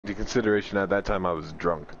into consideration at that time I was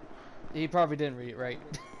drunk. He probably didn't read it right.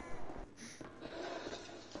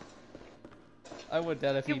 I would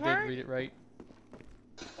doubt if You he did weren't? read it right.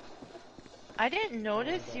 I didn't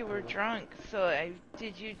notice you were drunk, so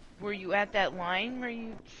were you at that line where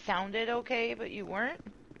you sounded okay, but you weren't?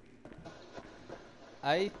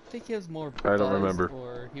 I think he was more I don't buzzed, remember.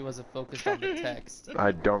 or he wasn't focused on the text.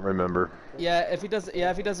 I don't remember. Yeah, if he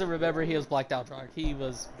doesn't remember, he was blacked out drunk. He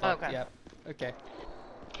was fucked. Okay. Yep. Okay.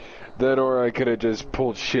 That or I could have just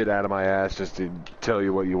pulled shit out of my ass just to tell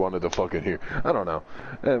you what you wanted to fucking hear. I don't know.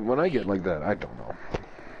 And when I get like that, I don't know.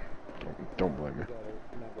 Don't blame me.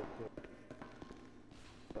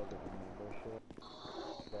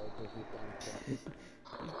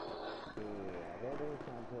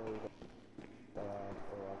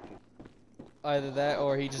 Either that,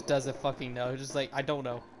 or he just doesn't fucking know. He's just like, I don't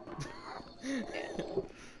know.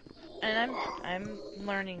 And I'm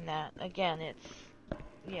learning that. Again,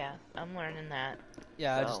 yeah, I'm learning that.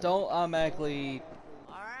 Yeah, So. just don't automatically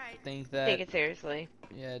think that. Take it seriously.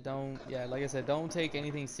 Yeah, don't. Yeah, like I said, don't take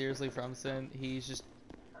anything seriously from Sin. He's just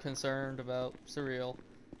concerned about Surreal.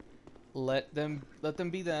 Let them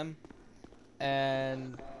be them.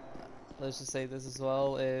 And let's just say this as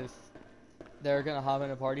well: if they're gonna hop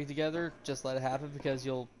in a party together, just let it happen, because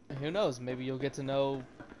who knows, maybe you'll get to know,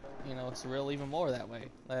 Surreal even more that way,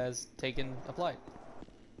 as Taken applied.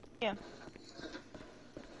 Yeah.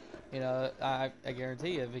 I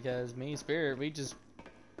guarantee you, because me and Spirit,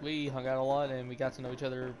 we hung out a lot, and we got to know each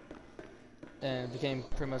other and became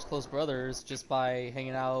pretty much close brothers just by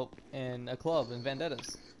hanging out in a club in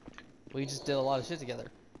Vendettas. We just did a lot of shit together,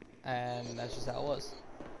 and that's just how it was.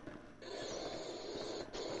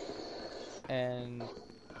 And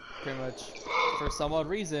pretty much, for some odd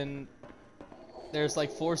reason, there's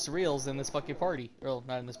like 4 Surreals in this fucking party. Well,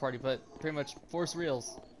 not in this party, but pretty much 4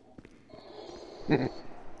 Surreals.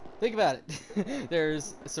 Think about it.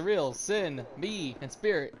 There's Surreal, Sin, me, and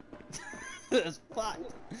Spirit. That's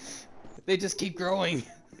fucked. They just keep growing.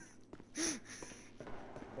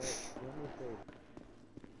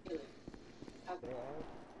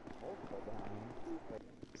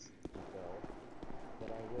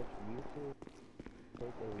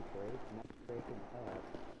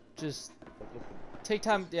 Just take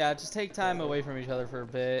time. Yeah, just take time away from each other for a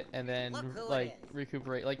bit, and then like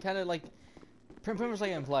recuperate. Like kind of like pretty much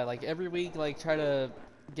like imply. Like every week, like try to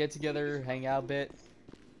get together, hang out a bit,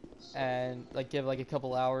 and like give like a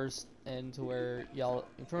couple hours into where y'all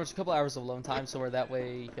pretty much a couple hours of alone time, so where that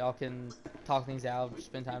way y'all can talk things out,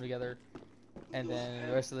 spend time together, and then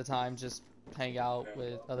the rest of the time just hang out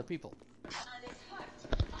with other people.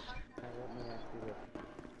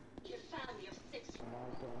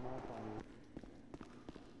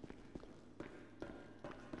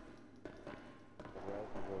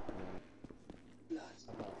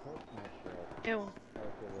 It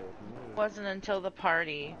wasn't until the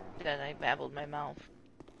party that I babbled my mouth.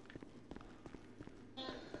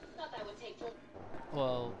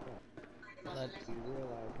 Well,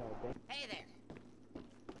 Hey there.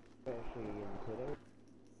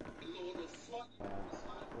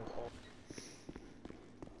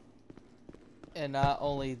 and not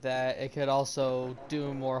only that, it could also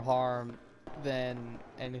do more harm than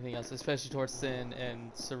anything else, especially towards Sin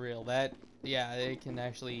and Surreal. That, yeah, it can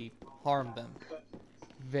actually harm them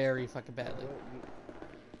very fucking badly.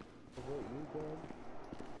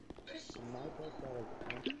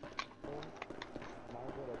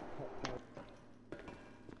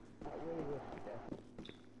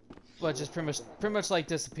 But just pretty much like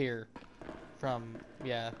disappear from,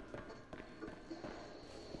 yeah.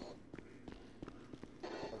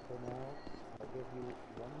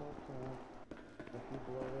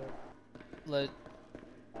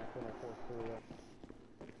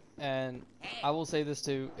 And I will say this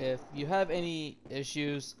too: if you have any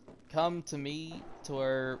issues, come to me to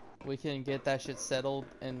where we can get that shit settled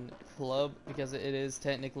in club, because it is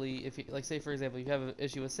technically, if you like, say for example, you have an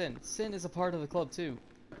issue with Sin. Sin is a part of the club too.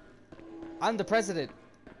 I'm the president.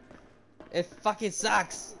 It fucking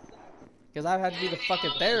sucks, because I've had to be the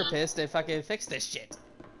fucking therapist to fucking fix this shit.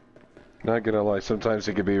 Not gonna lie, sometimes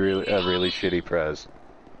it could be a really shitty prez.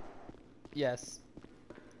 Yes.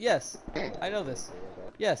 Yes, I know this.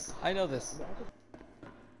 Yes, I know this.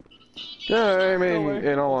 Yeah, I mean,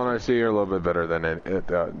 in all honesty, you're a little bit better than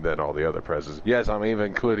all the other prezes. Yes, I'm even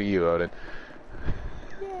including you, Odin.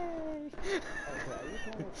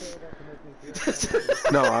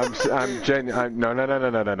 No, I'm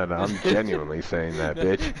genuinely saying that,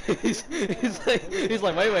 bitch. he's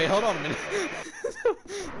like, wait, hold on a minute.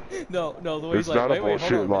 no, the way It's he's like, not a wait,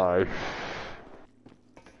 hold bullshit on a minute. lie.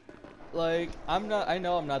 Like, I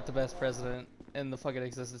know I'm not the best president, in the fucking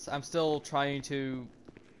existence. I'm still trying to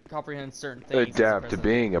comprehend certain things. as a Adapt to president.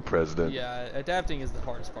 being a president. Yeah, adapting is the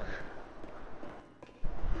hardest part.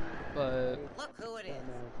 But Look who it is.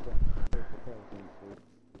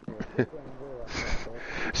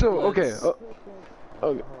 So okay, Let's-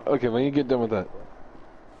 okay. When you get done with that,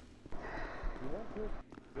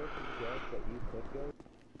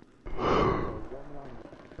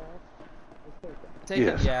 taken.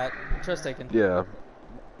 Yes. Yeah, trust taken. yeah.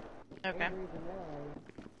 Okay.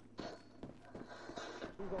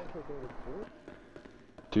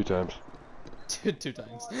 2 times. Two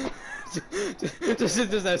times.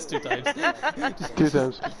 just ask 2 times. 2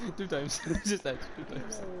 times. 2 times. Just ask 2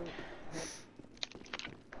 times.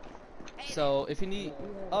 So if you need,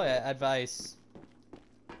 oh yeah, advice.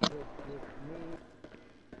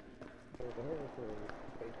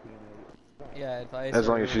 Yeah, advice. As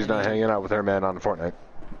long or as she's not any- hanging out with her man on Fortnite.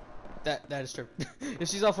 That is true. If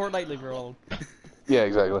she's on Fortnite, leave her alone. Yeah,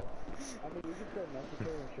 exactly.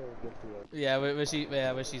 Yeah, when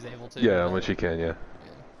she's able to. Yeah, but- when she can, yeah.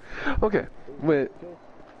 yeah. Okay. Wait.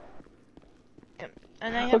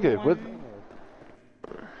 And I have Okay, one... what?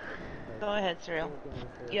 Go ahead, Cyril.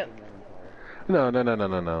 Yep.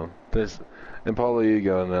 No. This, and Paula, you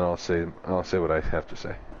go, and then I'll say what I have to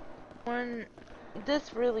say. One,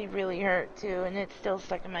 this really, really hurt too, and it's still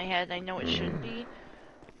stuck in my head. I know it shouldn't be,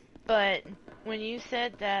 but when you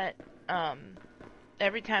said that,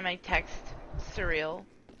 every time I text Cyril,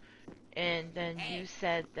 and then you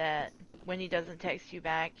said that when he doesn't text you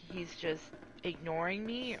back, he's just ignoring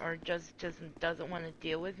me or just doesn't want to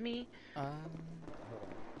deal with me.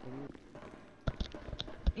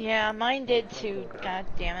 Yeah, mine did too. God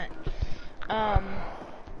damn it.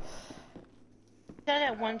 Said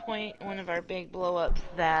at one point, one of our big blow-ups,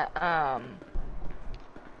 that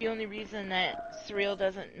the only reason that Cyril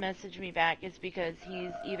doesn't message me back is because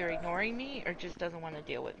he's either ignoring me or just doesn't want to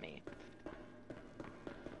deal with me.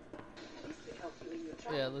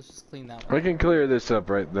 Yeah, let's just clean that I one. can clear this up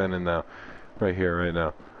right then and now. Right here, right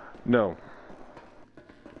now. No.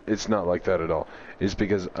 It's not like that at all. It's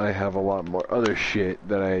because I have a lot more other shit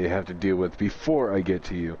that I have to deal with before I get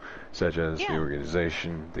to you. Such as the Yeah.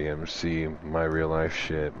 organization, the MC, my real life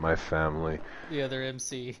shit, my family. The other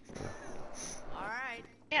MC. Alright.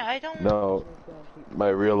 Yeah, I don't... No, my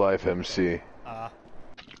real life MC.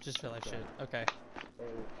 Just feel like shit. Okay.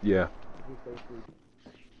 Yeah.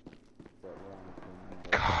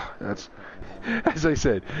 God, that's as I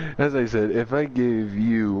said, if I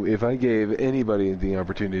gave anybody the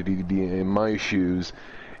opportunity to be in my shoes,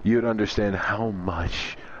 you'd understand how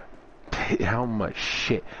much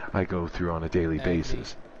shit I go through on a daily I agree.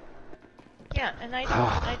 basis. Yeah, and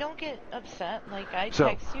I don't get upset. Like, I So-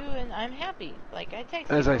 text you and I'm happy. Like, I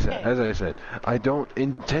text As you, I okay. said, I don't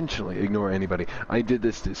intentionally ignore anybody. I did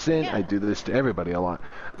this to Sin. Yeah. I do this to everybody a lot.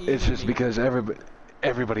 It's Even just me. because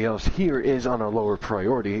everybody else here is on a lower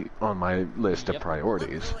priority on my list of Yep.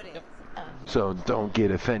 priorities. Look who it is. So don't get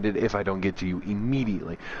offended if I don't get to you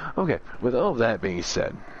immediately. Okay, with all that being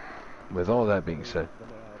said,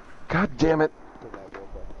 God damn it.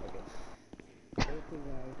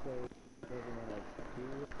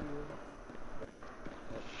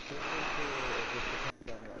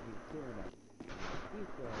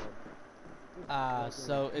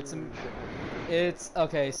 So it's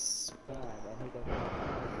okay.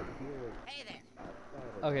 Hey there.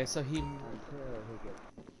 Okay, so he.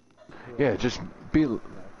 Yeah, just be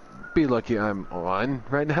lucky I'm on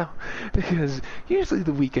right now, because usually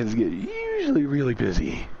the weekends get really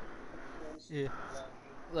busy. Yeah.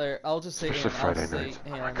 There, I'll just say. Especially I'll Friday say, nights. Oh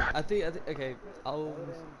my and God. I think. Okay, I'll.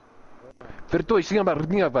 Vertoy, siya ba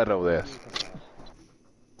rin ba raw this?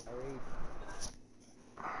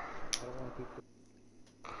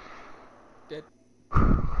 Dead.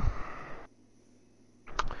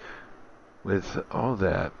 With all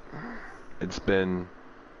that, it's been,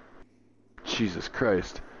 Jesus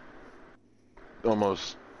Christ,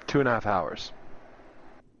 almost 2.5 hours.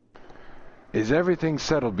 Is everything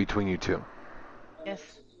settled between you two?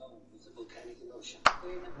 Yes.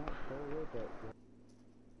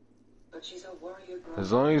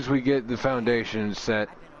 As long as we get the foundation set,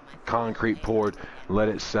 concrete poured, let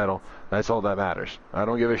it settle, that's all that matters. I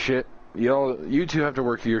don't give a shit. You two have to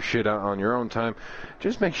work your shit out on your own time.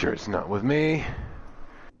 Just make sure it's not with me.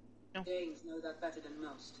 Danes know that better than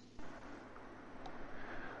most.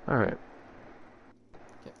 Alright.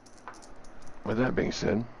 Okay. With that being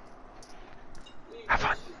said, have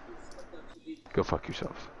fun. Go fuck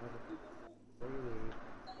yourselves.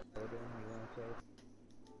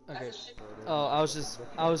 Okay. Oh, I was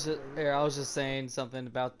just saying something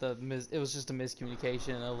about it was just a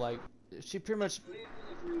miscommunication of like, she pretty much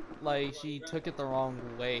like she took it the wrong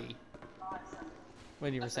way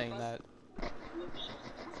when you were saying that.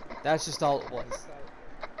 That's just all it was.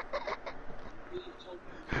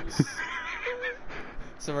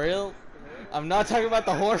 So real, I'm not talking about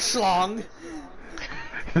the horse schlong.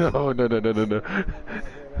 No.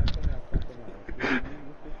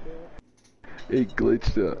 It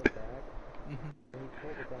glitched out.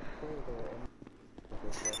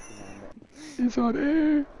 It's on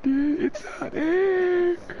air, dude. It's on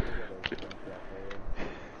air.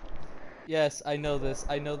 Yes, I know this.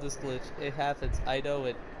 I know this glitch. It happens. I know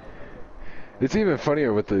it. It's even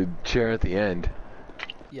funnier with the chair at the end.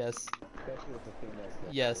 Yes.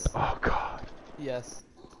 Yes. Oh god. Yes.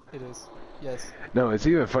 It is. Yes. No, it's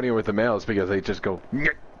even funnier with the males because they just go.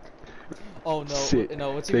 Oh no! Sit.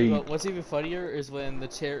 No. What's even funnier is when the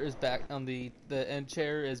chair is back on the end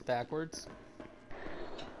chair is backwards.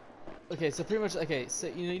 Okay, so pretty much. Okay, so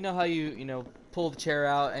you know how you pull the chair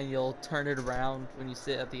out and you'll turn it around when you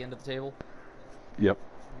sit at the end of the table. Yep.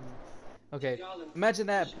 Okay, imagine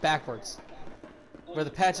that backwards, where the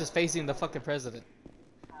patch is facing the fucking president.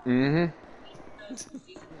 Mm-hmm.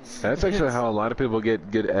 That's actually how a lot of people get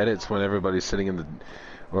good edits when everybody's sitting in the,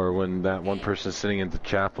 or when that one person's sitting in the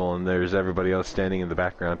chapel and there's everybody else standing in the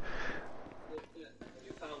background.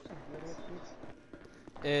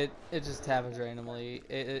 It just happens randomly.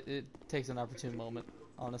 It takes an opportune moment,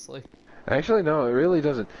 honestly. Actually, no, it really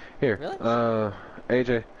doesn't. Here, Really?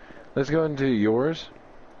 AJ, let's go into yours.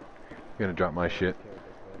 I'm gonna drop my shit.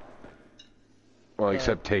 Well,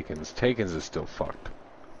 except Taken's. Taken's is still fucked.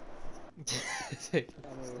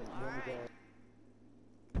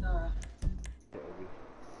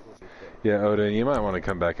 Yeah, Oda, you might want to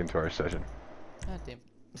come back into our session. God damn.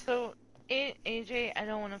 So, AJ, I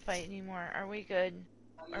don't want to fight anymore. Are we good?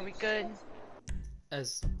 Are we good?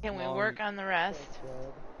 As Can we long- work on the rest?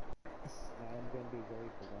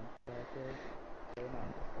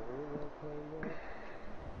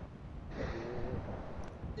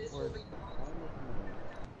 Word.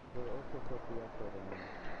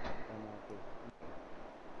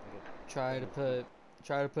 Try to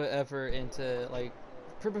put effort into like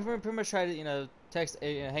pretty much try to text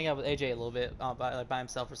hang out with AJ a little bit by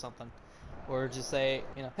himself or something, or just say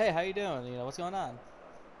hey, how you doing, what's going on.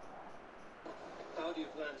 How do you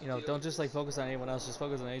plan to Don't just like focus on anyone else, just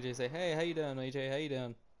focus on AJ. Say, hey, how you doing, AJ, how you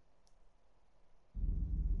doing.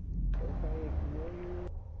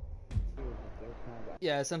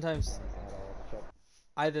 Yeah, sometimes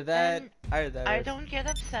either that. I don't get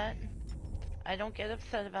upset. I don't get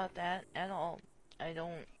upset about that at all.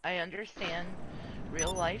 I understand.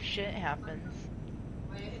 Real life shit happens.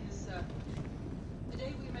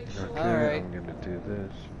 Today we make Okay, Alright. I'm gonna do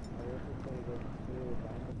this.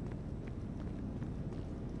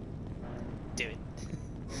 Do it.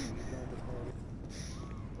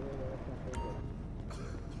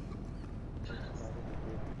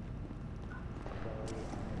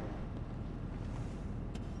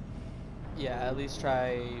 Yeah, at least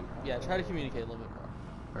try to communicate a little bit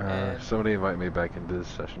more. And- Somebody invite me back into this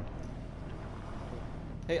session.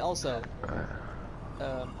 Hey, also,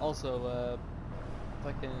 Uh,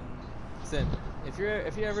 fucking Zen, if you're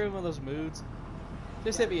ever in one of those moods,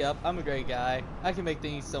 just hit me up. I'm a great guy. I can make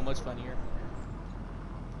things so much funnier.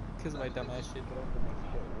 Cause of my dumbass shit.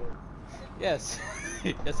 Yes,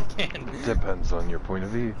 yes I can. depends on your point of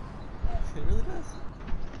view. It really does.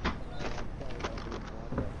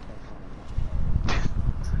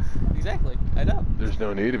 Exactly. I know. There's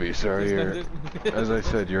no need to be sorry. There's no- As I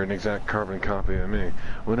said, you're an exact carbon copy of me.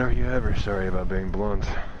 When are you ever sorry about being blunt?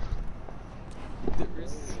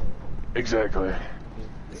 Exactly.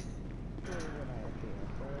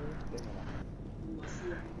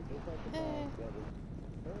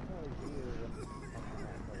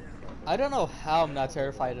 I don't know how I'm not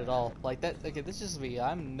terrified at all. Like that. Okay, this is just me.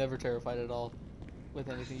 I'm never terrified at all with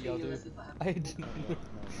anything y'all do.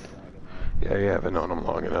 Yeah, you haven't known him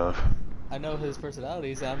long enough. I know his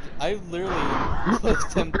personalities. I literally was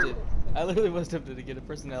tempted. I literally was tempted to get a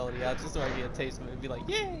personality out just so I could get a taste of it and be like,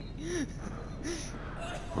 yay!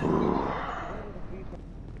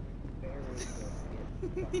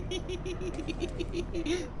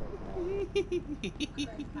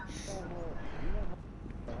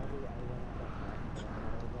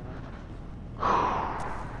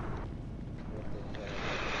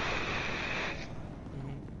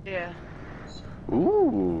 Yeah.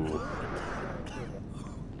 Ooh.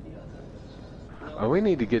 Oh, we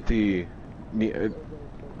need to get the.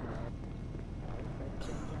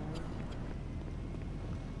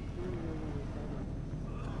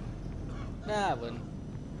 Nah, I wouldn't.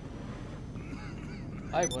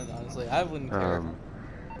 I wouldn't, honestly. I wouldn't care.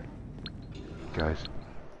 Guys,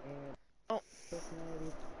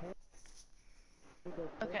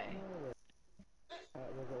 Okay.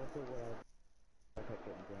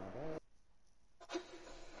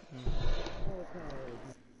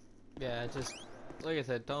 Yeah, just like I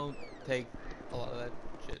said, don't take a lot of that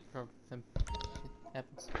shit from him. It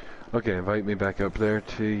happens. Okay, invite me back up there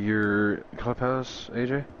to your clubhouse,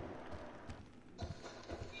 AJ.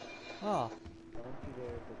 Oh.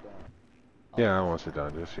 Yeah, I won't sit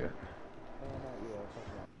down just yet.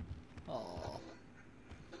 Oh.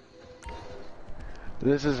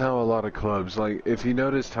 This is how a lot of clubs, like, if you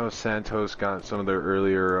noticed how Santos got some of their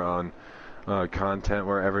earlier on content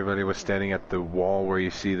where everybody was standing at the wall where you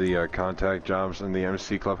see the contact jobs in the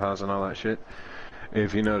MC clubhouse and all that shit.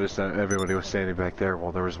 If you noticed that everybody was standing back there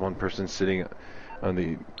while there was one person sitting on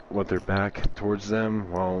the with their back towards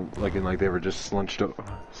them while looking like they were just slouched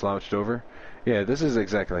over. Yeah, this is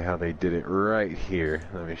exactly how they did it right here.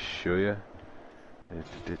 Let me show you.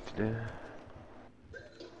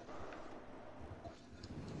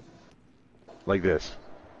 Like this.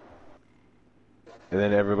 And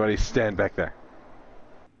then everybody stand back there.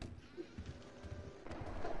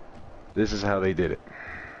 This is how they did it.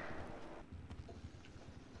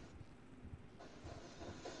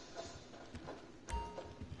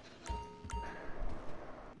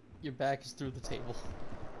 Your back is through the table.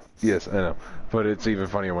 Yes, I know. But it's even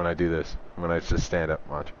funnier when I do this. When I just stand up.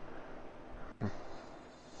 Watch.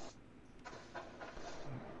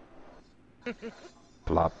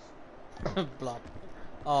 Plop. Blop.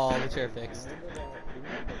 Oh, the chair fixed.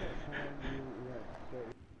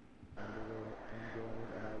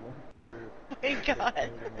 Oh my god.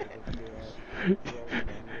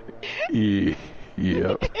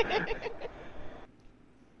 Yep.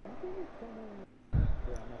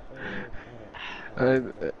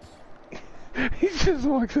 He just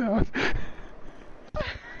walks out.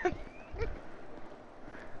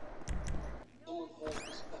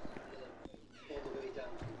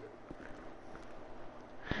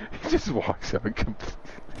 He just walks out completely.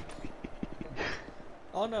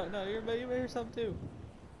 Oh no, no, you may hear something too.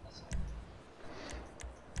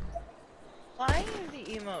 Why are the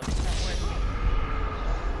emotes not working?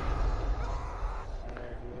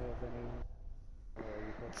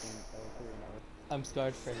 I'm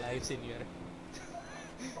scarred for life, senor.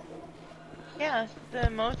 Yeah, the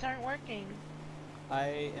emotes aren't working.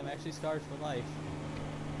 I am actually scarred for life.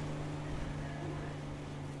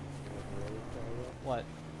 What?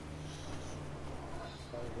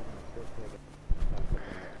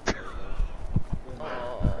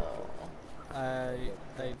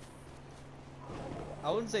 I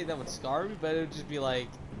wouldn't say that would scar me, but it would just be like,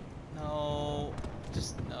 no,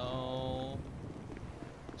 just no,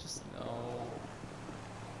 just no.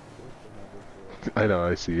 I know,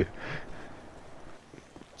 I see you.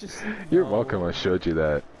 Just You're no. welcome, I showed you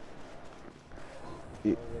that.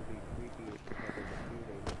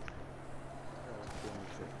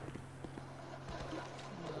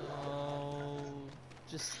 No,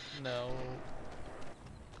 just no.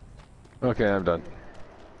 Okay, I'm done.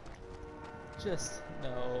 Just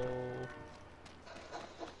no.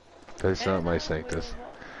 That's not my Sanctus.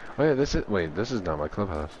 Oh yeah, this is- wait, this is not my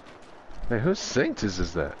clubhouse. Hey, whose Sanctus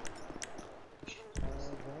is that?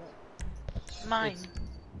 Mine.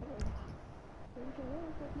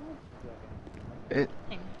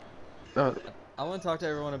 I want to talk to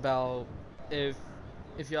everyone about if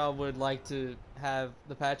y'all would like to have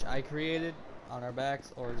the patch I created on our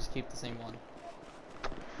backs, or just keep the same one.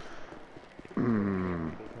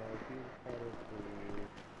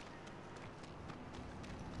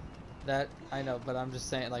 That I know, but I'm just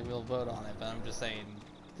saying, like, we'll vote on it. But I'm just saying,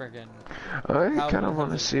 friggin'. I kind of how want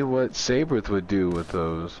to does it- see what Sabrith would do with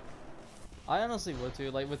those. I honestly would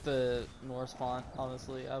too, like with the Norse font.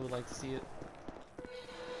 Honestly, I would like to see it.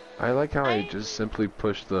 I like how I just simply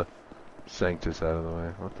push the Sanctus out of the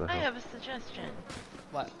way. What the I hell? have a suggestion.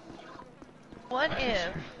 What? What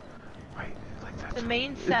if Wait, like that. the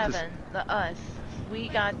main seven, the us, we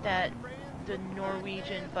got the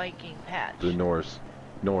Norwegian Viking patch? The Norse.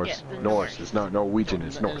 Norse. Yeah, the Norse. Norse. It's not Norwegian,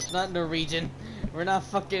 it's Norse. It's not Norwegian. We're not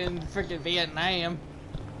fucking freaking Vietnam.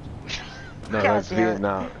 No, God that's damn it.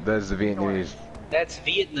 Vietnam. That's the Vietnamese. That's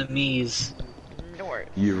Vietnamese. North.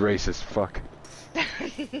 You racist fuck.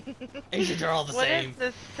 Asians are all the What same. if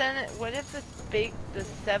the Senate? What if the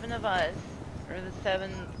seven of us, or the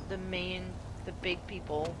big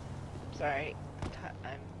people? Sorry,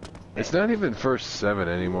 I'm. It's not even first 7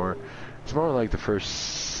 anymore. It's more like the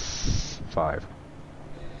first 5.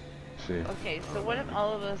 See. Okay, so what if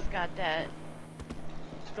all of us got that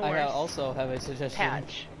I Norse also have a suggestion.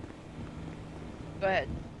 patch? Go ahead.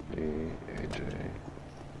 AJ.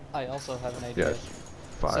 I also have an idea. Yes.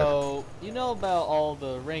 5. So, you know about all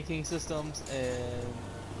the ranking systems and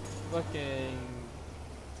fucking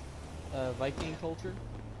Viking culture?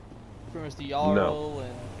 Pretty much the Jarl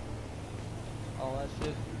and all that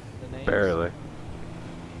shit? The names? Barely.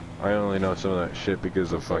 I only know some of that shit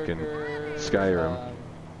because of fucking Berserker, Skyrim.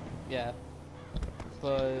 Yeah.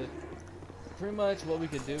 But pretty much what we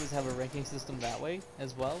could do is have a ranking system that way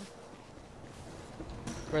as well.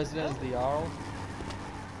 President is the Jarl.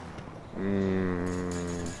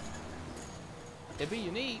 It'd be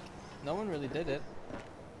unique. No one really did it.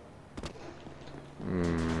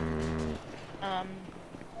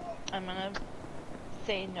 I'm gonna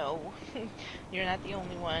say no. You're not the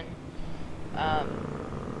only one.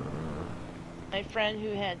 My friend who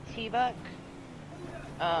had T-Buck,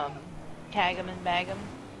 Tag 'em and Bag 'em,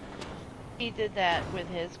 he did that with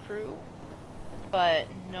his crew, but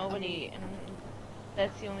nobody, and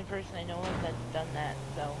that's the only person I know of that's done that,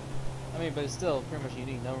 so. I mean, but it's still pretty much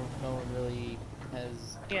unique. No one really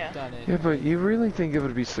has done it. Yeah, but you really think it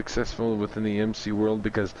would be successful within the MC world?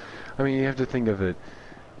 Because, I mean, you have to think of it.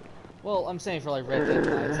 Well, I'm saying for like Red Dead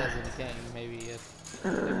Knights as a king, maybe if it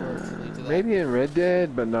were to lead to that. Maybe in Red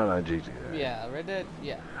Dead, but not on GTA. Yeah, Red Dead,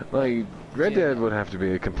 yeah. Like, Red Yeah. Dead would have to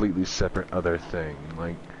be a completely separate other thing.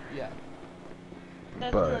 Like, Yeah.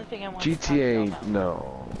 That's but another thing I want to talk to GTA, you about.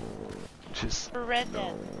 no. Just, For Red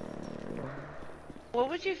Dead, what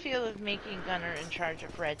would you feel of making Gunner in charge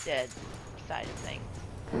of Red Dead side of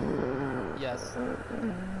things? Yes.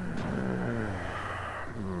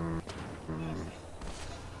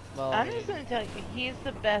 Well, I'm just gonna tell you, he's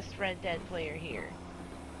the best Red Dead player here.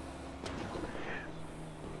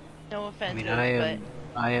 No I offense, mean, but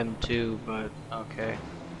I am too, but okay.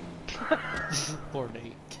 poor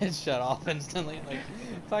Nate gets shut off instantly. Like,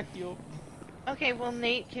 fuck you. okay, well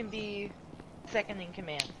Nate can be second in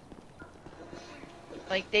command.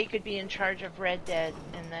 Like they could be in charge of Red Dead,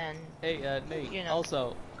 and then Hey, Nate. You know.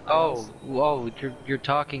 Also. Oh, whoa, you're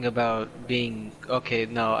talking about being okay.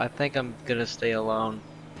 No, I think I'm gonna stay alone.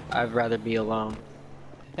 I'd rather be alone.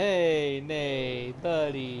 Hey, Nate,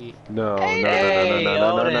 buddy. no, no, Hey, no, hey, no, no, no, no,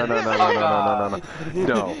 no, Odin, no, no, fuck no, no,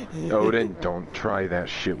 no, no, no, Odin, don't try that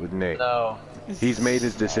shit with Nate. No. He's made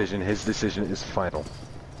his decision. His decision is final.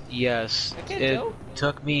 Yes, I can't it do.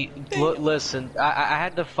 took me. Damn. Listen, I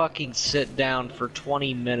had to fucking sit down for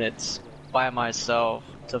 20 minutes by myself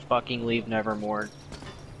to fucking leave Nevermore.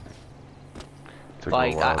 Took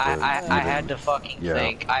Like a while, but I you had to didn't- fucking yeah.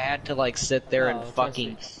 think. I had to like sit there No, and trust fucking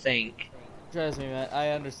me. think. Trust me, man. I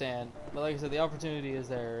understand. But like I said, the opportunity is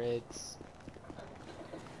there. It's.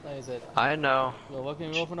 Like I said, I know. well, what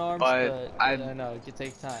can you open arms? But I know. It could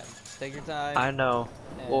take time. Take your time. I know.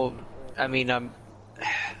 and- Well, I mean,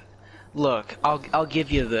 Look, I'll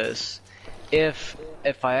give you this. If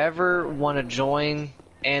I ever want to join,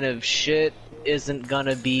 and if shit isn't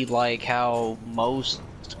gonna be like how most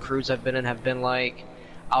crews I've been in have been like,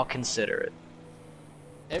 I'll consider it.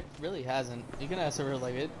 It really hasn't. You can ask her,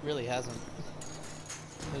 like, it really hasn't.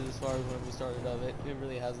 As far as when we started of it, it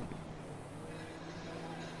really hasn't.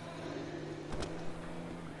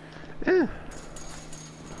 Eh.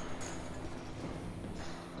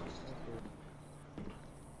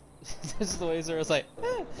 This is the way Zera's like,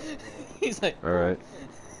 he's like, All right.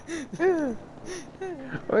 Yeah.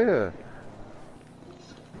 Oh yeah.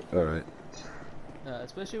 All right.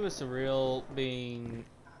 especially with Surreal being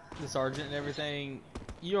the sergeant and everything,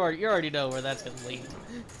 you already know where that's gonna lead.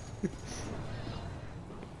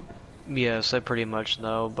 Yes, I pretty much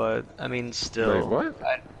know, but I mean, still. Wait,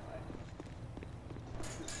 what?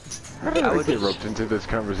 How did I I would get just- roped into this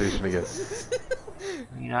conversation again?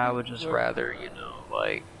 I would just rather,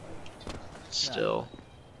 like, still.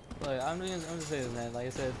 Like, I'm just saying this, man. Like I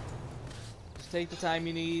said, just take the time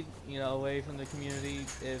you need, away from the community.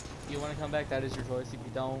 If you want to come back, that is your choice. If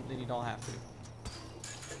you don't, then you don't have to.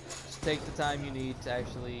 Just take the time you need to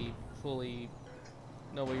actually fully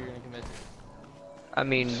know what you're gonna commit to. I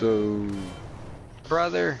mean, So,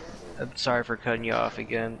 brother, I'm sorry for cutting you off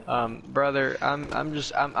again. Brother, I'm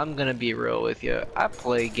gonna be real with you. I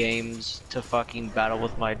play games to fucking battle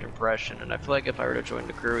with my depression, and I feel like if I were to join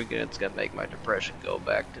the crew again, it's gonna make my depression go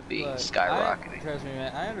back to being Look, skyrocketing. Trust me,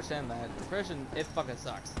 man. I understand that. Depression, it fucking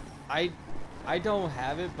sucks. I don't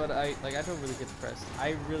have it, but I don't really get depressed.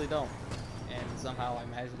 I really don't. And somehow I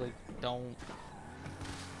magically don't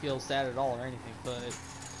feel sad at all or anything. But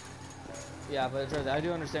yeah, but trust me, I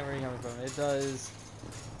do understand where you're coming from. It does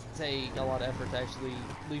take a lot of effort to actually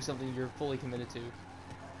leave something you're fully committed to.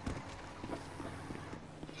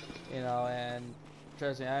 And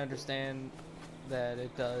trust me, I understand that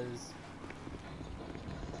it does.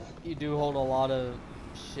 You do hold a lot of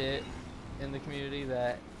shit in the community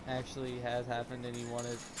that actually has happened and he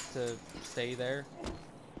wanted to stay there.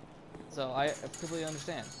 So I completely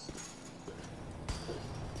understand.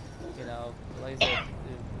 You know, like I said,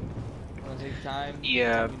 it will take time.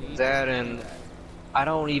 Yeah, time you need, that just and do that. I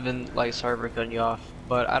don't even like, sorry for cutting you off,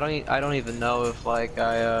 but I don't even know if like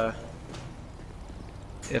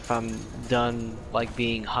if I'm done like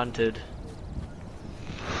being hunted.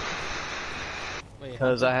 Wait,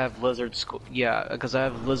 Because I have because I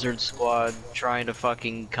have Lizard Squad trying to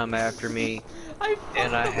fucking come after me, I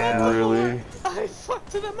and I fucked them have up Really? before. I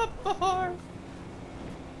fucked them up before.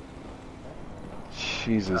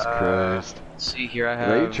 Jesus Christ. see here I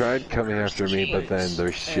They have. tried coming after me, but then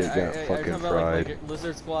their shit got Are you fucking talking about fried. like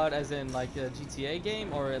Lizard Squad as in like a GTA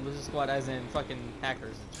game, or Lizard Squad as in fucking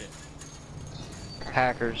hackers and shit?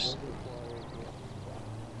 Hackers.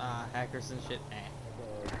 Hackers and shit.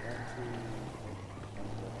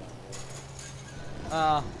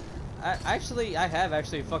 I have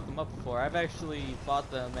actually fucked them up before. I've actually fought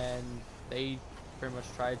them and they pretty much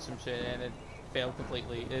tried some shit and it failed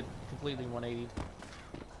completely. It completely 180'd.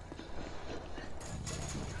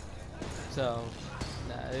 So,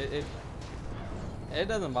 nah, it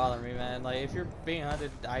doesn't bother me, man. Like, if you're being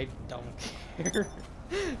hunted, I don't care.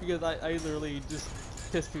 Because I literally just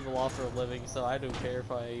piss people off for a living, so I don't care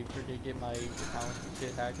if I freaking get my account and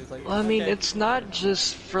shit hacked. It's like, Well, I mean, okay. it's not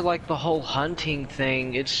just for like the whole hunting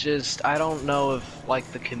thing. It's just I don't know if like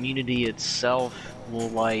the community itself will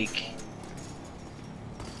like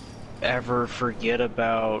ever forget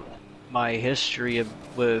about my history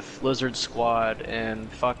with Lizard Squad and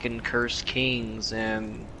fucking Cursed Kings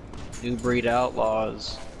and New Breed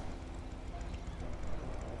Outlaws.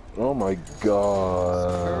 Oh my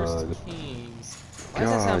god. Cursed Kings. Why does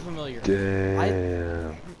that sound familiar?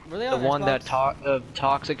 Damn. Were they The on one that Xbox?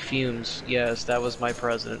 Toxic Fumes. Yes, that was my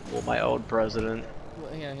president. Well, my old president.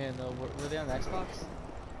 Well, yeah, no. Were they on the Xbox?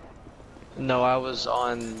 No, I was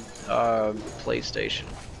on PlayStation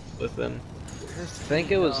with them. Cursed I think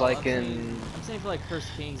King- it was no, like I'm saying for like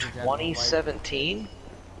Cursed Kings in general. 2017.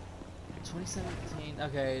 2017.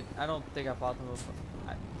 Okay, I don't think I bought them before.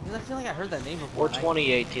 Because I feel like I heard that name before. Or and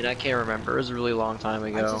 2018, I can't remember. It was a really long time I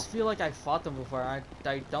ago. just feel like I fought them before. I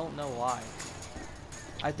don't know why.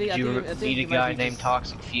 I think Did you I think meet a it might guy be named just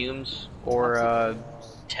Toxic Fumes? Or, Toxic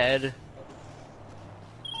Fumes. Ted?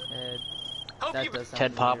 That does sound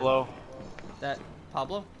Ted familiar. Pablo? That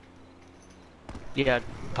Pablo? Yeah,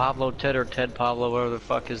 Pablo Ted or Ted Pablo, whatever the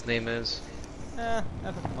fuck his name is. I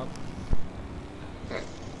fucked him up.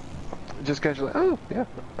 Just casually, oh, yeah,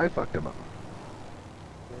 I fucked him up.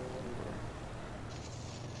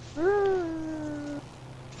 I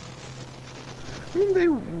mean, they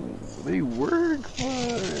work,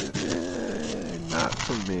 but not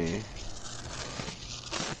for me.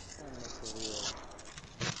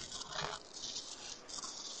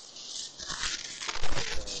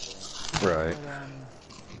 Right.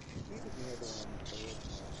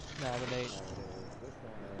 Nah, but Nate.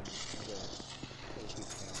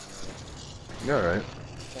 Alright.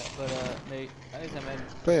 But Nate, anytime I.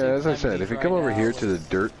 But yeah, take as I time said, to if you right come over now here to the with-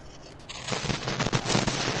 dirt,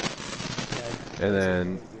 Yeah, and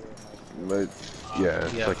then, but, yeah,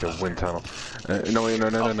 it's Yeah. like a wind tunnel. No, wait,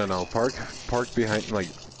 no. Park behind, like,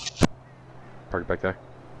 park back there.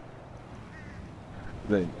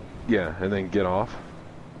 Then, yeah, and then get off.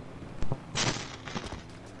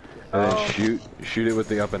 And then shoot it with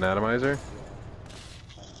the up and atomizer.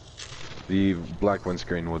 The black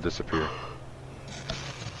windscreen will disappear.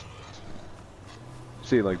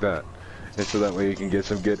 See, like that. And so that way you can get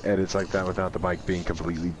some good edits like that without the bike being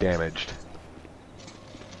completely damaged.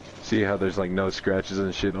 See how there's like no scratches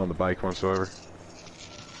and shit on the bike whatsoever?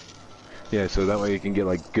 Yeah, so that way you can get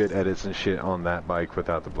like good edits and shit on that bike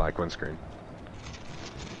without the black windscreen.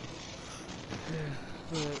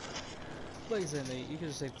 But, like I said, Nate, you can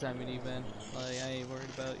just take the time you need, man. Like, I ain't worried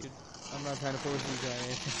about you. I'm not trying to force you to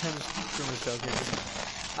anything. I'm just doing this joke here.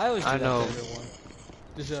 I always do I that know. to everyone.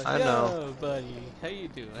 Just like, I yo, know. buddy, how you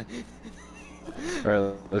doing?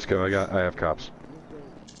 Alright, let's go. I have cops.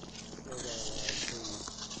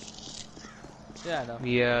 Yeah, I know.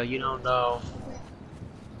 Yeah, you don't know.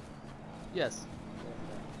 Yes.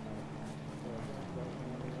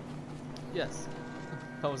 Yes.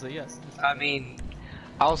 How was it? Yes. I mean,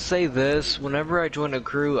 I'll say this, whenever I join a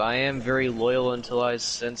crew, I am very loyal until I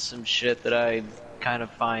sense some shit that I kind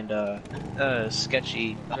of find,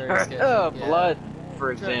 sketchy. Very sketchy, yeah. Blood,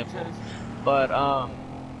 for example.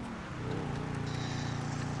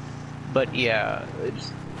 But yeah,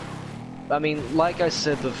 I mean, like I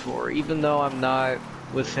said before, even though I'm not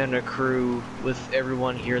within a crew with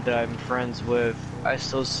everyone here that I'm friends with, I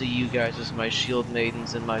still see you guys as my shield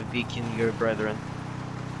maidens and my Vikingur brethren.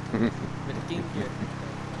 With a king here.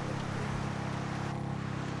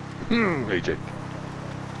 AJ. You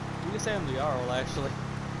can say I'm the Jarl, actually.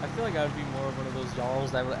 I feel like I would be more of one of those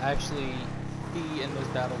Jarls that would actually be in those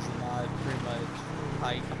battles and not pretty much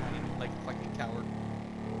hide behind like a fucking coward.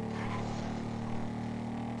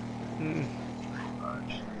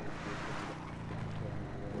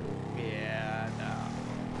 Yeah,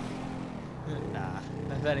 nah,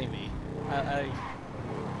 that ain't me.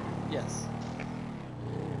 Yes,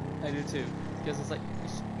 I do too, because it's like,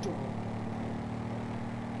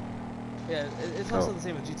 yeah, it's also the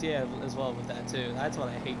same with GTA as well with that too. That's what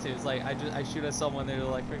I hate too. It's like I shoot at someone, they're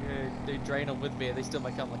like, they drain them with me, and they still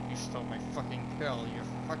might come like, you stole my fucking kill, you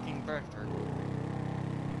fucking bastard.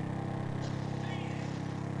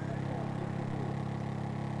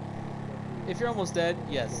 If you're almost dead,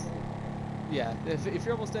 yes. Yeah, if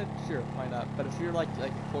you're almost dead, sure, why not? But if you're like a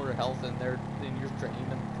quarter health and you're draining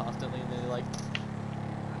them constantly, and they're like,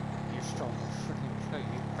 you stole my fucking kill,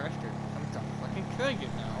 you bastard. I'm gonna fucking kill you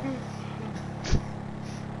now.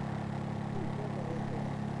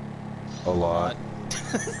 A lot.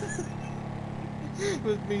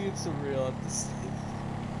 With me, it's surreal at this.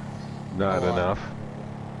 Not enough.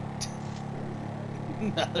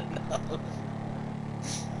 Not enough.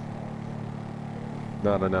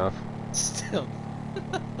 Not enough. Still.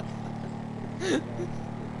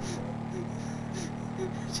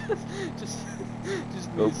 just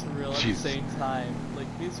me Oh, surreal at the Jesus. same time. Like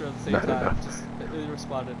me surreal at the same Not time. enough. Just it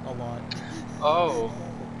responded a lot. Oh.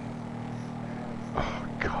 Oh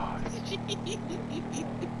God.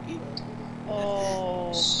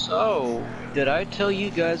 Oh. So, did I tell you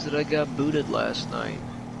guys that I got booted last night?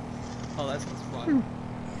 Oh, that sounds fun.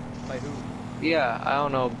 By who? Yeah, I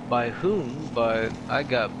don't know by whom, but I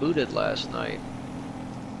got booted last night.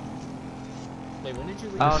 Wait, when did you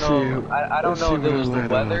leave? I don't know. I don't know if it was the Let's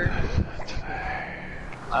see weather. what today.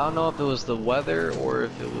 I don't know if it was the weather or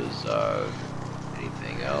if it was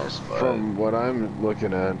anything else. But From what I'm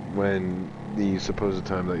looking at, when the supposed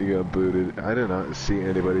time that you got booted, I did not see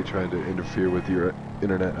anybody trying to interfere with your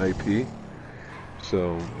internet IP.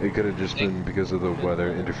 So it could have just been because of the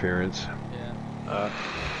weather interference. Yeah.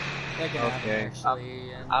 That can happen, okay.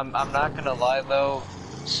 actually. I'm not gonna lie though,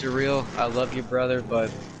 Surreal. I love you, brother,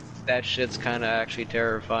 but that shit's kind of actually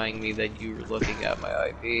terrifying me that you were looking at my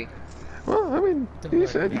IP. Well, I mean, Don't you worry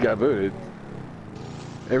said you about got booted.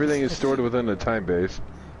 Everything is stored within a time base.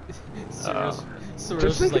 Surreal's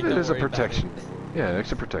Just think like, of it "Don't as a worry about protection. it." Yeah,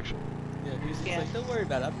 extra protection. Yeah, he's just Yeah. like, don't worry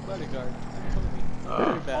about it. I'm your bodyguard. I'm homie. Don't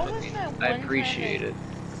worry about What it. was that I one appreciate time it.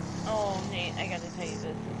 Oh, Nate, I gotta tell you this.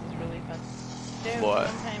 This is really fun. There was What?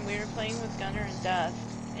 one time we were playing with Gunner and Dust,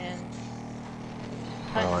 and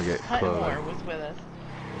Oh, I get Huntmore was with us.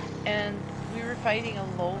 And we were fighting a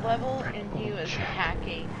low level, and he was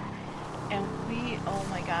hacking. And oh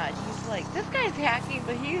my god, he's like, this guy's hacking,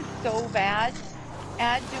 but he's so bad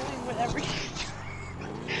at doing whatever he's doing.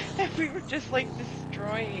 And we were just like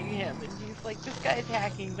destroying him, and he's like, this guy's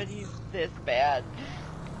hacking, but he's this bad.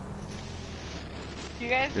 You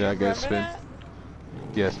guys Yeah, I remember guess spin. that?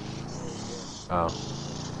 Yes. Oh.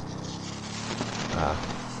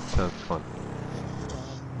 Sounds fun.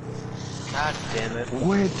 God damn it.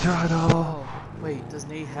 Wait, Tunnel! Oh, wait, does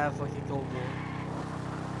Nate have fucking Cold War?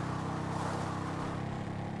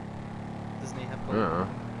 Does Nate have Cold War?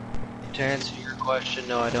 To answer your question,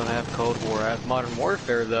 no, I don't have Cold War. I have Modern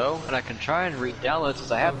Warfare though, and I can try and re-download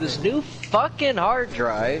since I have this new fucking hard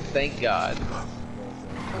drive. Thank God.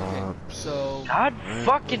 Okay, so God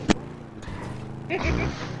fucking.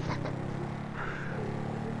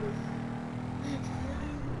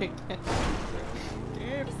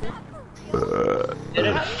 Did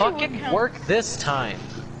it fucking work this time?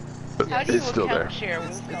 How do you It's still account there. share with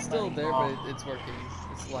it's somebody? still there, but it's working.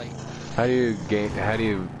 It's like How do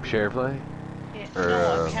you share play? Yeah, or,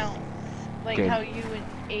 no, account. Like game. how you and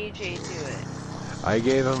AJ do it. I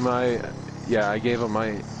gave him my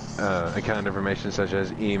account information such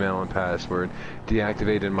as email and password,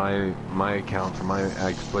 deactivated my account from my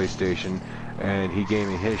PlayStation, and he gave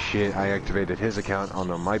me his shit. I activated his account on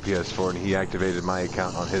my PS4, and he activated my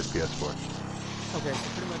account on his PS4. okay, so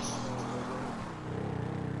pretty much.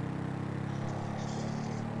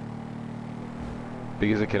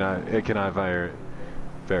 Because it cannot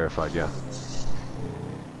verified, yeah.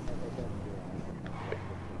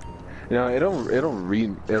 You know, it'll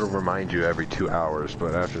remind you every 2 hours,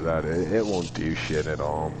 but after that, it won't do shit at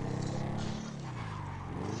all.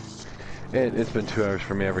 It's been 2 hours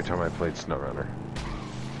for me every time I played SnowRunner.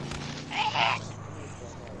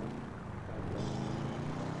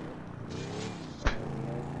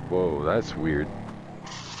 Whoa, that's weird.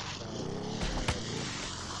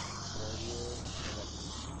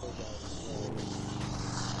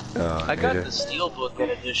 I got AJ. the Steelbook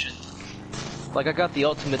edition. Like, I got the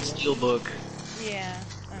Ultimate Steelbook. Yeah,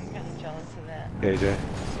 I'm kind of jealous of that. AJ.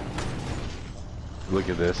 Look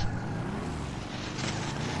at this.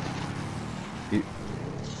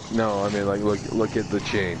 No, I mean like look at the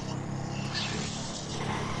chain.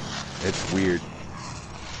 It's weird.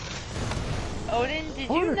 Odin, did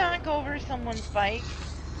you knock over someone's bike?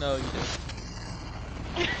 No, you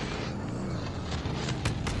didn't.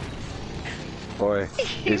 Boy,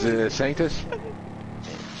 is it a Sanctus?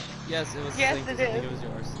 Yes, it was. Yes, Sanctus. it I think is. it was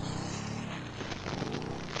yours.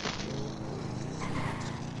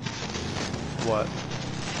 What?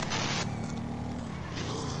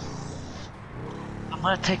 I'm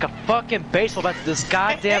gonna take a fucking baseball bat to this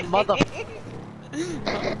goddamn mother. I'm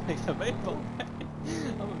gonna take a baseball.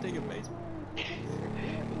 I'm gonna take a baseball.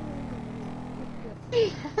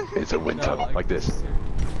 It's a wind No, tunnel I like can this. just hear-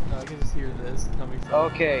 No, I can just hear this coming from.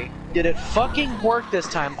 Okay, did it fucking work this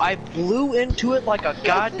time? I blew into it like a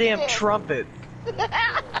goddamn trumpet.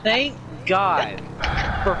 Thank God.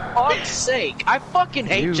 For fuck's sake. I fucking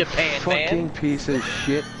hate You Japan, fucking man. piece of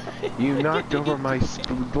shit. You knocked over my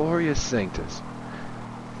glorious Sanctus.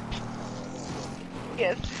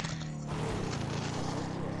 Yes.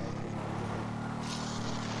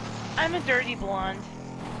 I'm a dirty blonde.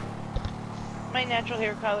 My natural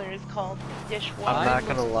hair color is called dishwater. I'm not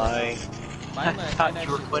gonna lie. I Mine thought you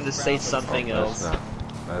were actually going to was say brown, but something it's else. That's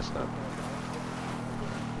not. That's not.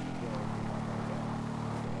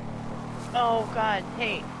 Oh God,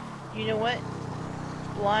 hey, you know what?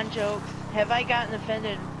 Blonde jokes. Have I gotten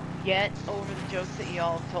offended yet over the jokes that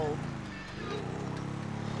y'all have told?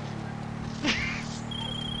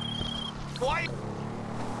 What?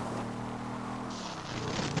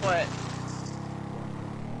 What?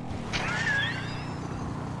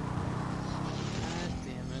 God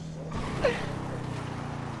damn it.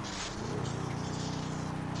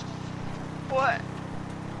 What?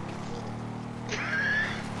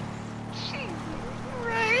 Jesus,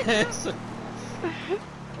 right?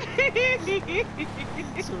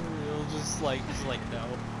 It's surreal, just like no.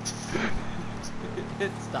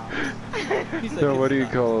 It stopped. He's like, No, what "It do you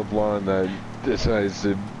stopped." call a blonde that decides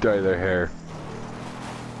to dye their hair?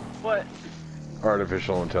 What?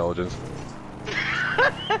 Artificial intelligence.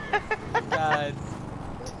 God.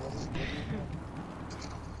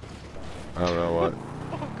 I don't know what.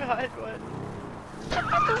 Oh God, what?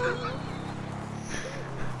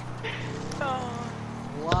 Oh.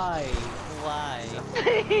 Why? Why?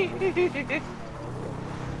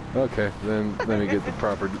 Okay, then let me get the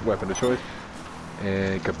proper weapon of choice.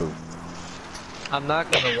 And kaboom. I'm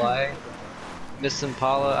not gonna lie. Miss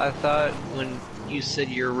Impala, I thought when you said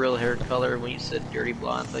your real hair color, when you said dirty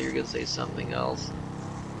blonde, I thought you were gonna say something else.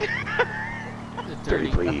 The Dirty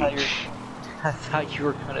dirty. bleach. I thought you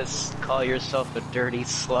were gonna call yourself a dirty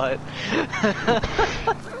slut.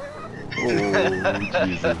 Oh,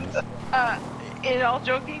 Jesus. In all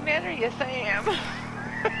joking manner, yes I am.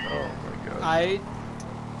 Oh my god. I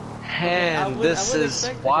And would- this I would is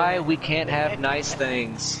expect why it. we can't have nice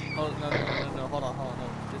things. Oh no! Hold on, no.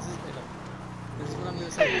 This is what I'm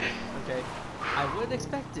gonna say. Okay, I would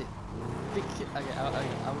expect it. Okay,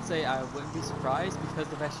 I would say I wouldn't be surprised because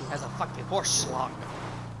the fact she has a fucking horse slug.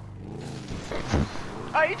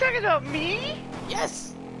 Are you talking about me?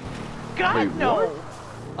 Yes, God, Wait, no.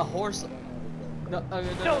 what? a horse. No, No,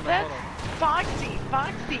 that's hold on. Foxy.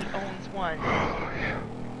 Foxy owns one.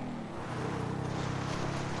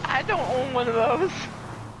 I don't own one of those.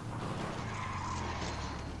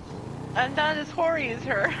 I'm not as hoary as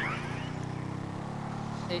her.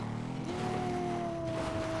 Hey,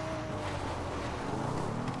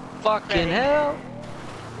 Fucking Ready. hell!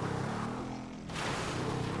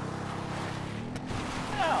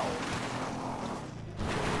 No.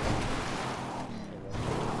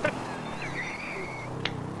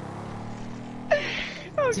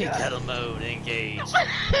 Oh, tea God. kettle mode engage.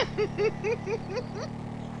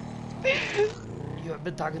 You have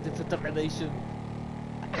been talking to the relation.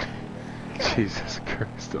 Jesus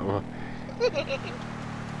Christ, oh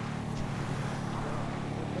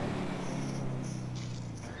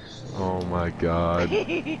Oh my god.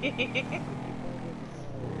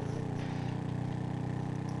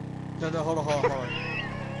 No, hold on.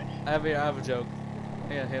 I have a joke.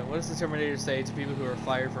 Yeah. What does the Terminator say to people who are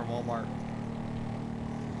fired from Walmart?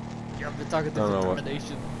 You've been talking to I don't the know what-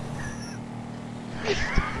 termination.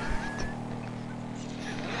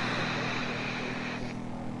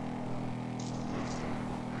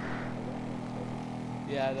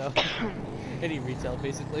 Yeah, I know. Any retail,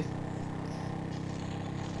 basically.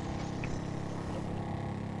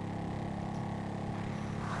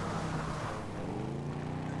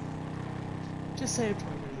 Just say it.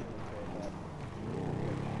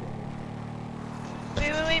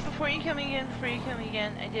 Wait, before you come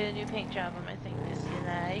again, I did a new paint job on my thing, didn't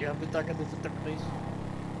I? Yeah, but talking to the police.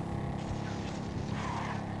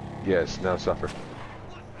 Yes, now suffer.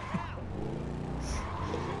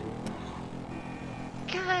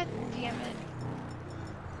 God damn it.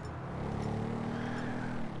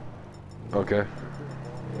 Okay.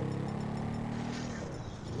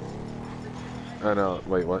 I know.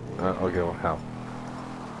 Wait, what? Okay, well, how?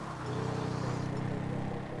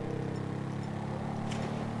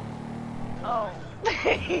 Oh.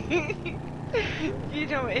 You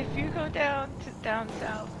know, if you go down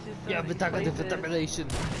south to some Yeah, of but these talking to places, the relation.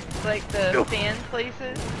 like the fan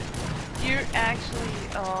places, you're actually,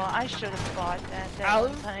 oh, I should have bought that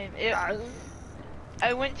one time.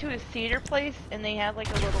 I went to a cedar place and they had like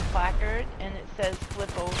a little placard and it says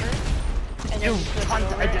flip over. And then You you flip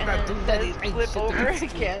cunt, over I did and not then do it that, says it ain't flip shit to over do.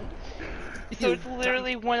 again. So You it's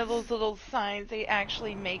literally one of those little signs. They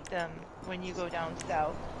actually make them when you go down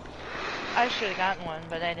south. I should have gotten one,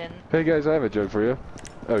 but I didn't. Hey guys, I have a joke for you.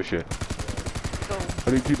 Oh shit. So, How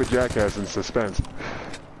do you keep a jackass in suspense?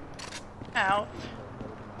 ow.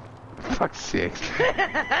 Fuck's sakes.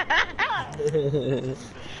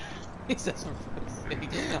 He says, for fuck's sake.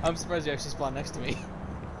 I'm surprised you actually spawned next to me.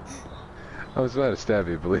 I was about to stab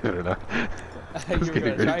you, believe it or not. You was were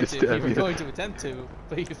getting going to try ready to. to stab You were you. going to attempt to,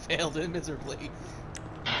 but you failed miserably.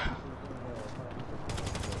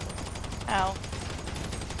 Ow.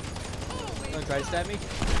 You want to try to stab me?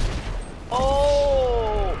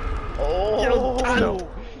 Oh! Oh! No.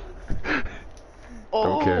 Oh!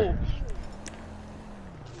 Don't care.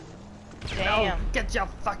 Damn. Get your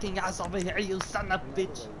fucking ass over here, you son of a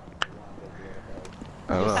bitch.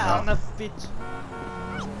 I don't You know. son of a bitch.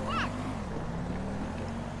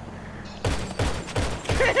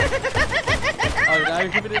 Oh, now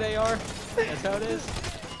you're keeping it AR? That's how it is?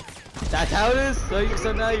 That's how it is?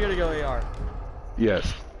 So now you're gonna go AR.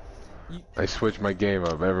 Yes. You- I switch my game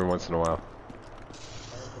up every once in a while.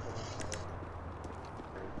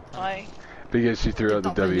 Why? Because she threw out the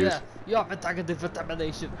Get over W's. here. You have a targeted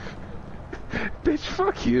determination. Bitch,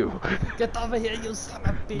 fuck you. Get over here, you son of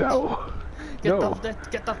a bitch. No. No.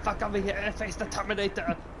 Get the fuck over here and face the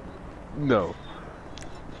Terminator. No.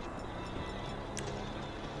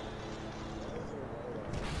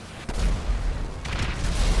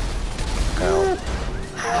 Ow.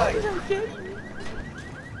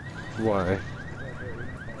 Why?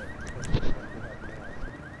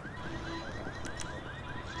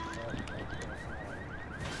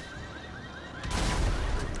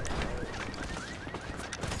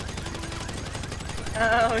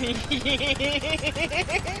 Oh,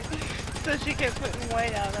 so she kept putting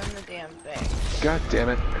white out on the damn thing. God damn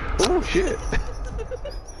it. Oh shit.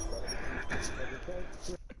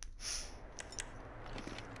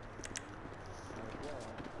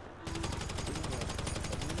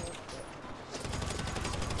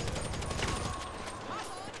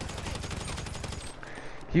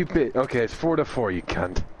 You bit. Okay, it's 4-4, you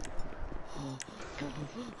cunt.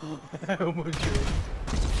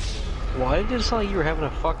 Why did it sound like you were having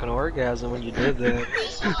a fucking orgasm when you did that?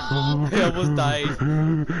 I almost died.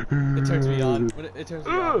 It turns me on. It turns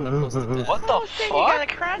me on when I'm close to death. What the Oh shit, you got a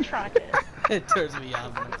fuck? crotch rocket. It turns me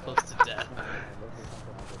on when I'm close to death.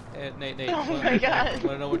 Nate, Oh my God.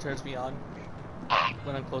 Wanna know what turns me on?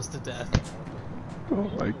 When I'm close to death. Oh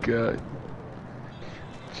my god.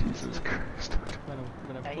 Jesus Christ.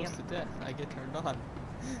 When I'm close to death, I get turned on.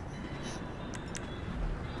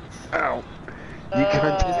 Ow. You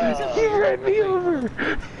cunt. You ran me over.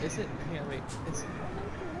 Is it? Yeah, wait. Is it?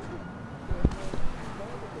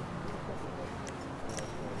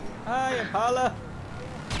 Hi, Impala.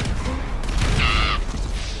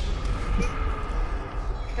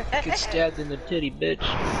 Get stabbed in the titty, bitch.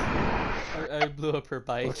 I blew up her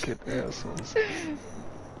bike. Fucking assholes.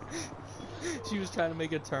 She was trying to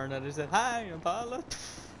make a turn and I said, "Hi, Impala."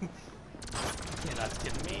 You're not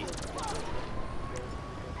kidding me.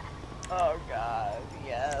 Oh god,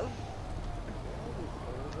 yes.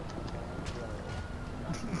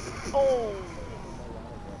 Oh.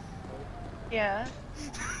 Yeah.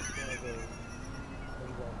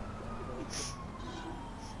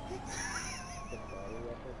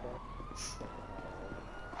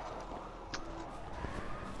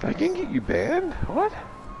 I can get you banned? What?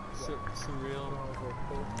 Surreal.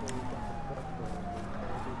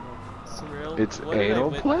 Surreal. It's What did I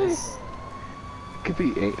anal play? witness? Could be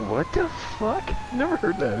what the fuck? Never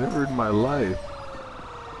heard that ever in my life.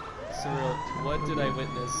 Surreal. What did I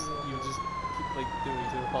witness? You just keep like doing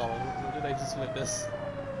to Apollo. What did I just witness?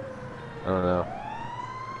 I don't know.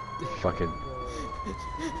 Fucking.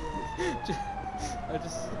 I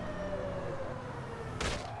just.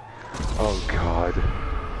 Oh God.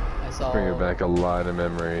 I saw. Bringing back a lot of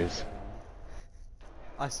memories.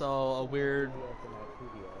 I saw a weird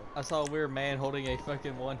man holding a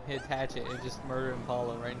fucking one-hit hatchet and just murdered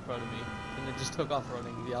Impala right in front of me, and then just took off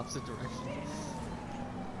running the opposite direction.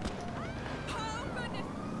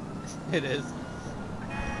 It is.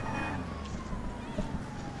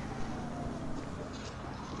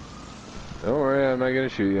 Don't worry, I'm not gonna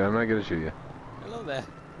shoot you. I'm not gonna shoot you. I love that.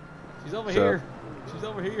 She's over So- here. She's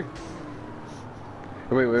over here.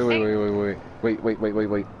 Wait. Right.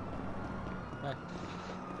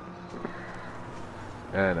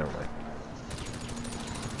 Ah, never mind.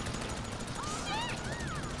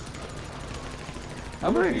 How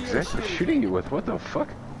What am I many exactly shooting you with? What the fuck?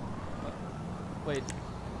 Wait,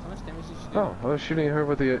 how much damage did she do? Oh, I was shooting her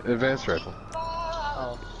with the advanced rifle.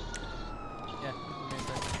 Oh. Yeah, you made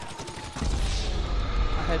that.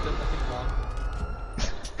 I had done nothing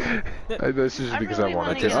wrong. That's just I because really I want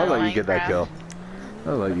wanna to. get I'll on let you get that Minecraft. kill.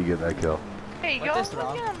 I'll let you get that kill. Hey, What y'all is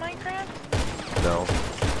wrong? looking on Minecraft? No.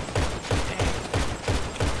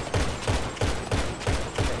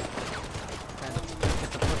 Trying to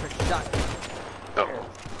get the perfect shot. Oh.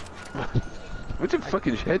 What'd you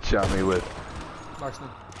fucking headshot me with? Marksman.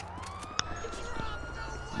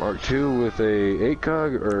 Mark II with a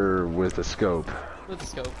 8-cog or with a scope? With the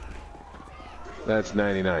scope. That's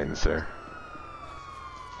 99, sir.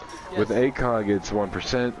 Yes. With 8-cog, it's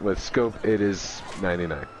 1%. With scope, it is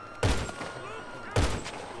 99.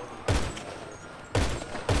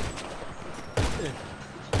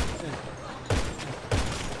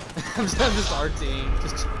 I'm just RTing.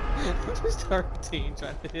 Just RTing,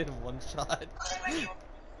 trying to hit him one shot.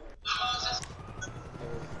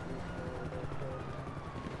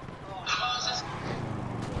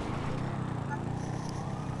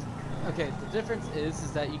 Okay, the difference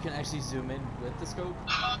is that you can actually zoom in with the scope,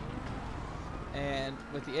 and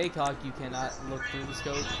with the ACOG you cannot look through the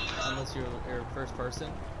scope unless you're first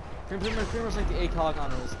person. Pretty much like the ACOG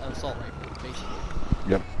on an assault rifle, basically.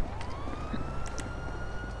 Yep.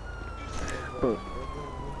 But,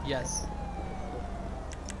 Yes.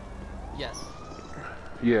 Yes.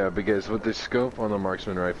 yeah, because with the scope on the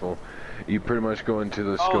marksman rifle, you pretty much go into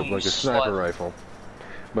the Oh, scope you like a sniper slut. rifle.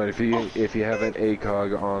 But if you have an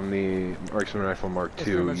ACOG on the marksman rifle Mark It's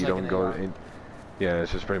pretty II, much you like don't an go AR. in. Yeah,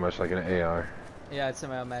 it's just pretty much like an AR. Yeah, it's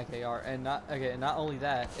semi-automatic AR, and not only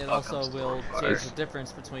that, it also will change the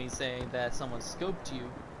difference between saying that someone scoped you,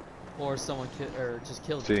 or someone just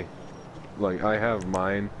killed you. See, like I have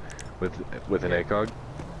mine with an ACOG.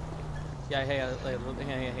 Yeah, hang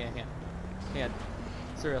on.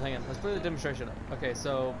 Cyril, hang on. Let's put the demonstration up. Okay,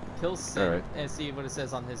 so kill Sin Alright. and see what it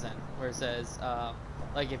says on his end, where it says,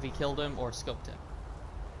 like if he killed him or scoped him.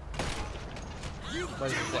 What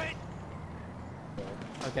does it say?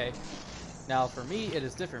 Okay. Now for me, it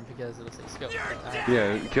is different because it'll say scope.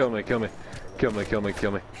 Yeah, kill me.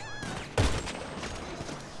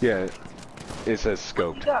 Yeah, it says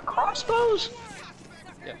scoped. You got crossbows?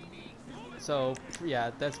 Yep. So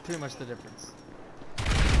yeah, that's pretty much the difference.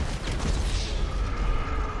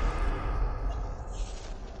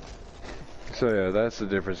 So yeah, that's the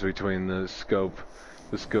difference between the scoped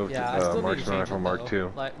Yeah, I still need to marksman change rifle it, Mark though.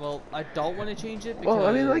 II. Like, well, I don't want to change it because. Well,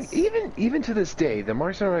 I mean, like even to this day, the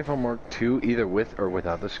marksman rifle Mark II, either with or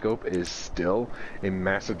without the scope, is still a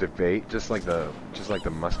massive debate, just like the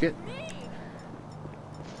musket.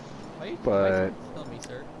 Why you but- kill me,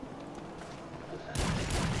 sir?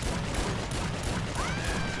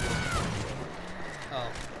 Oh,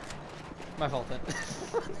 my fault then.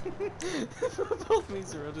 Both me,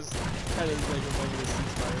 sir. I just had like a moment of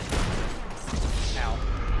ceasefire.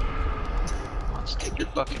 Ow. Let's kick your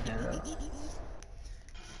fucking head.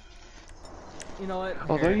 You know what?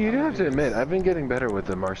 Although Here, you I'm do gonna have to do admit, this. I've been getting better with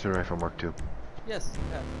the marksman rifle Mark II. Yes,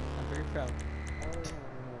 yeah, I'm very proud.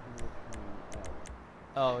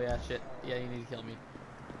 Oh yeah, shit. Yeah, you need to kill me.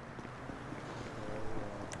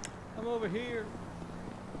 I'm over here.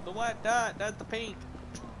 The white dot, that's the pink.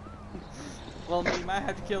 Well, you might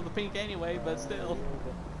have to kill the pink anyway, but still.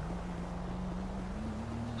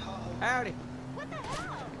 Howdy.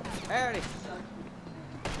 Howdy.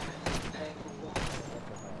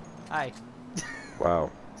 Hi. Wow.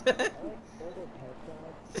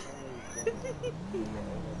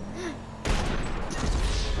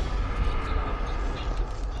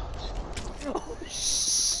 Oh,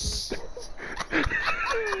 shit.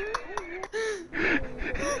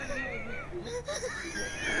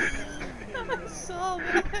 I saw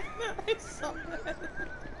that. I saw that.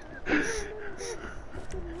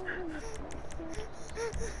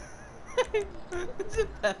 Is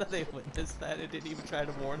it bad that they witnessed that and didn't even try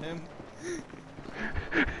to warn him?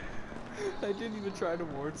 I didn't even try to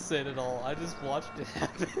warn Sin at all. I just watched it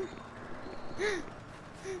happen.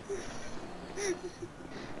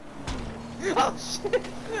 Oh shit!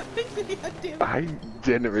 God damn it. I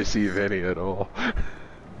didn't receive any at all.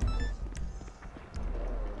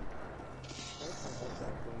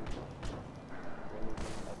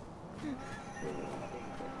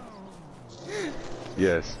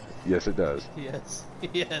 Yes. Yes, it does. Yes.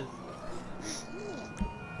 Yes.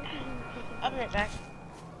 I'll be right back.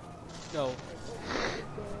 No.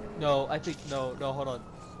 No, I think no, hold on.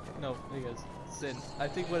 No, because Sin. I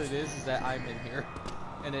think what it is that I'm in here,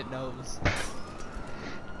 and it knows.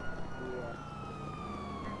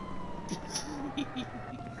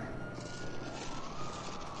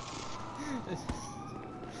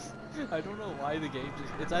 I don't know why the game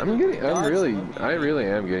just. I really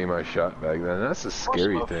am getting my shot back then. That's the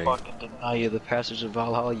scary Of course thing. I'll fucking deny you the passage of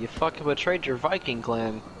Valhalla. You fucking betrayed your Viking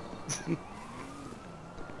clan.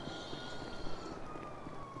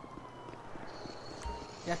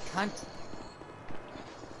 Yeah, cunt.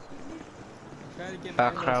 I'm trying to get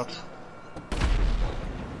Backroute.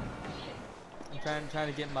 I'm trying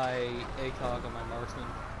to get my ACOG on my marksman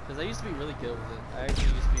because I used to be really good with it. I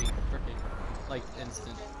actually used to be freaking like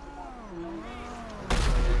instant.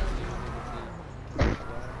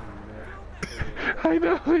 I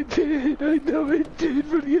know it did. I know it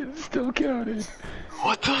did, but yet it still counted.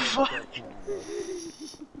 What the fuck?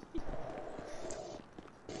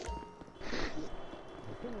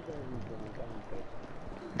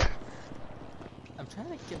 I'm trying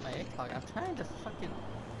to get my ACOG. I'm trying to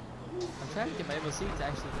get my MOC to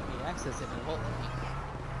actually let me access it, and it won't let me.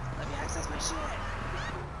 Let me access my shit.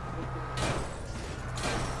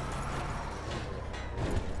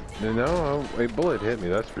 No, a bullet hit me,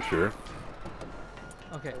 that's for sure.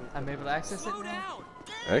 Okay, I'm able to access it now.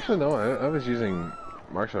 Actually, no, I was using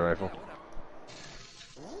marksman rifle.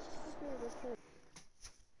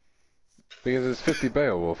 Because it's 50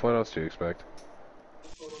 Beowulf, what else do you expect?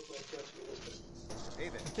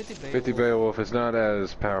 50 Beowulf is not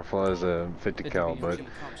as powerful as a 50 cal, but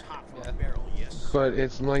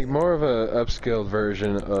it's like more of a upscaled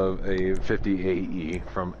version of a 50 AE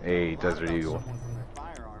from a Desert Eagle.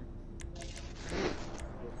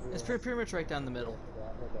 It's pretty much right down the middle.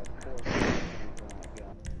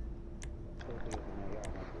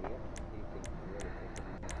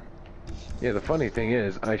 Yeah, the funny thing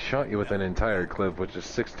is, I shot you with an entire clip, which is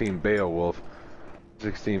 16 Beowulf,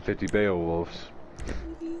 1650 Beowulfs,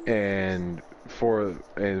 and 5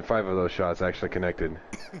 of those shots actually connected.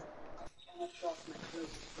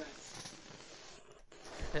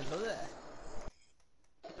 Hello there.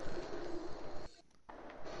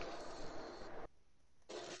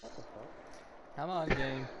 Come on,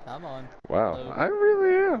 game. Come on. Wow, Hello. I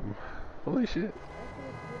really am. Holy shit.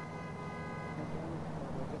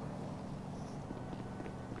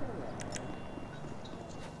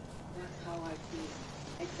 That's how I feel.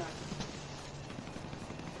 Exactly.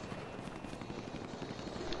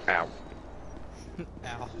 Ow.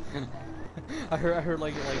 Ow. I heard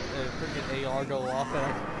like a freaking AR go off and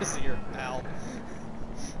I just hear ow.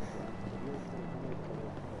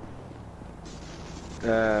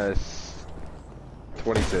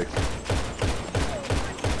 26.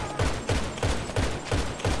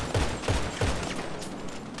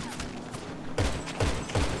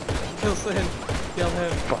 Kill Sin. Kill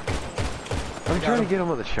him. Fuck. I'm trying to get him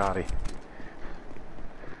with a shotty.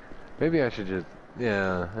 Maybe I should just...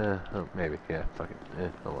 Yeah, oh, maybe. Yeah, fuck it.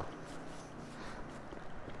 Oh well.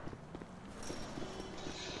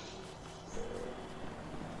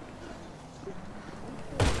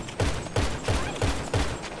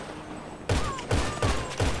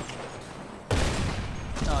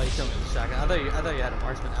 Oh, you killed me with a shotgun. I thought you had a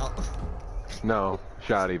marksman out. No,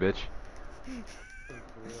 shotty, bitch.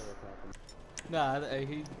 Nah,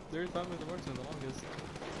 there's probably the marksman the longest.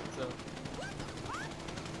 So.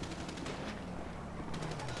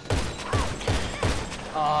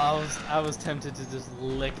 Oh, I was tempted to just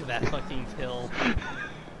lick that fucking kill.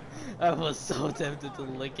 I was so tempted to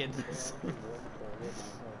lick it.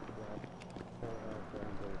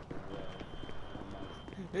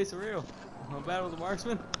 Hey, Surreal. Want to battle the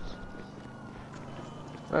marksman?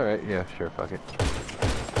 Alright, yeah, sure, fuck it.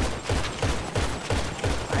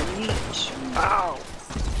 I need to. Ow!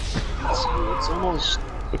 It's almost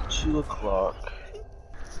 2 o'clock.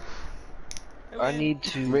 I need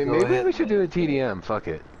to. Maybe we should do a TDM, fuck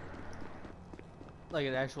it. Like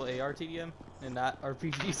an actual AR TDM and not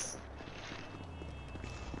RPGs.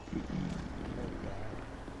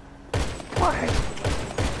 What?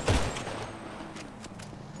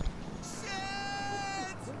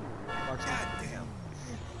 Marksman.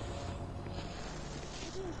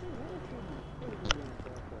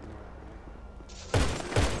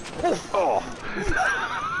 Oh!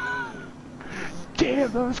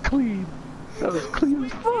 Damn, that was clean. That was clean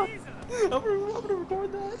as fuck. I'm gonna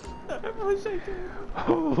record that. I wish I could.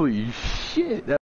 Holy shit.